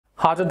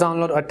How to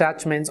download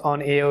attachments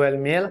on AOL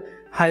Mail.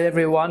 Hi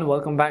everyone,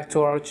 welcome back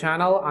to our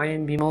channel. I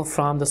am Bimal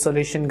from The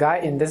Solution Guy.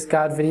 In this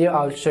guide video,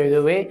 I'll show you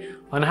the way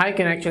on how you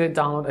can actually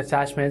download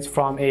attachments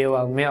from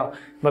AOL Mail.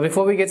 But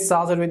before we get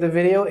started with the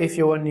video, if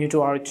you are new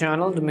to our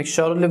channel, make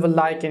sure to leave a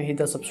like and hit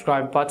the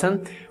subscribe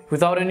button.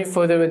 Without any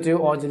further ado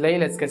or delay,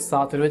 let's get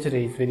started with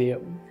today's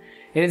video.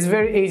 It is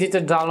very easy to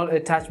download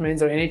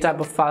attachments or any type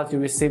of files you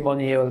receive on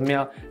AOL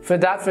Mail. For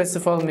that, first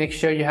of all, make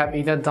sure you have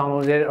either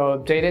downloaded or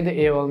updated the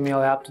AOL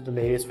Mail app to the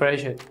latest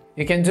version.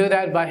 You can do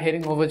that by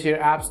heading over to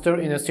your app store,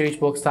 in the search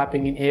box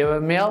typing in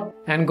AOL Mail,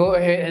 and go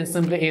ahead and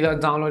simply either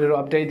download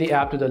or update the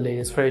app to the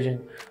latest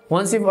version.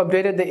 Once you've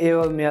updated the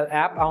AOL Mail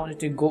app, I want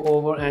you to go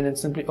over and then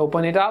simply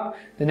open it up.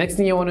 The next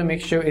thing you want to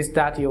make sure is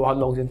that you are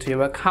logged into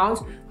your account.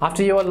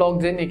 After you are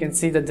logged in, you can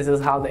see that this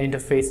is how the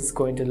interface is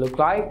going to look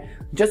like.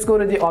 Just go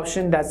to the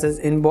option that says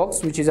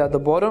Inbox, which is at the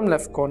bottom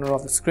left corner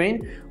of the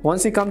screen.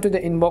 Once you come to the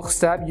Inbox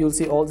tab, you'll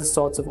see all the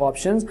sorts of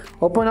options.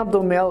 Open up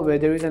the mail where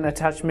there is an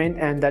attachment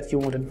and that you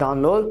want to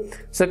download.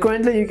 So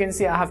currently you can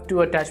see I have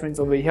two attachments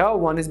over here.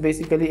 One is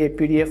basically a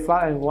PDF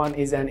file and one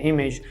is an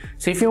image.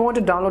 So if you want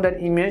to download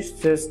that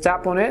image, just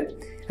tap on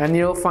it and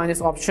you'll find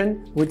this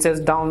option which says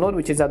download,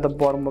 which is at the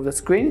bottom of the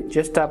screen.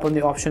 Just tap on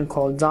the option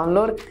called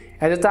download.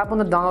 As you tap on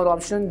the download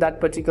option, that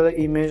particular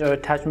image or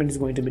attachment is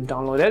going to be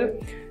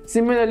downloaded.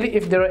 Similarly,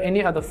 if there are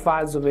any other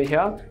files over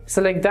here,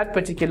 select that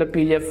particular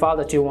PDF file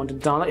that you want to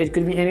download. It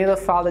could be any other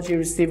file that you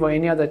receive or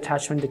any other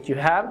attachment that you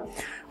have.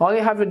 All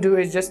you have to do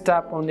is just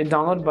tap on the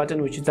download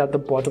button, which is at the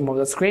bottom of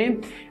the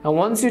screen. And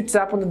once you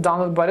tap on the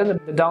download button,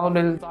 the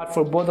download will start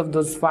for both of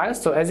those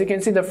files. So as you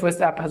can see, the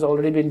first app has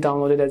already been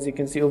downloaded, as you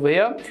can see over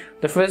here,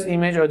 the first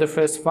image or the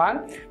first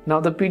file. Now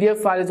the PDF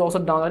file is also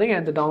downloading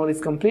and the download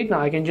is complete. Now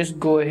I can just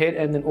go ahead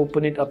and then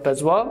open it up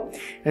as well.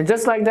 And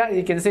just like that,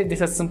 you can see this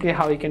is simply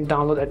how you can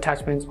download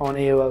attachments on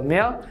AOL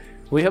Mail.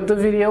 We hope the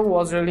video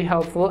was really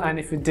helpful, and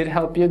if it did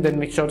help you, then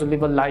make sure to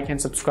leave a like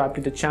and subscribe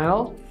to the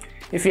channel.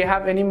 If you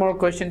have any more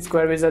questions,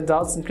 queries or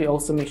doubts, simply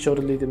also make sure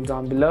to leave them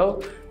down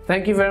below.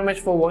 Thank you very much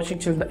for watching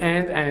till the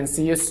end, and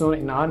see you soon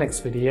in our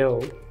next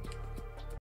video.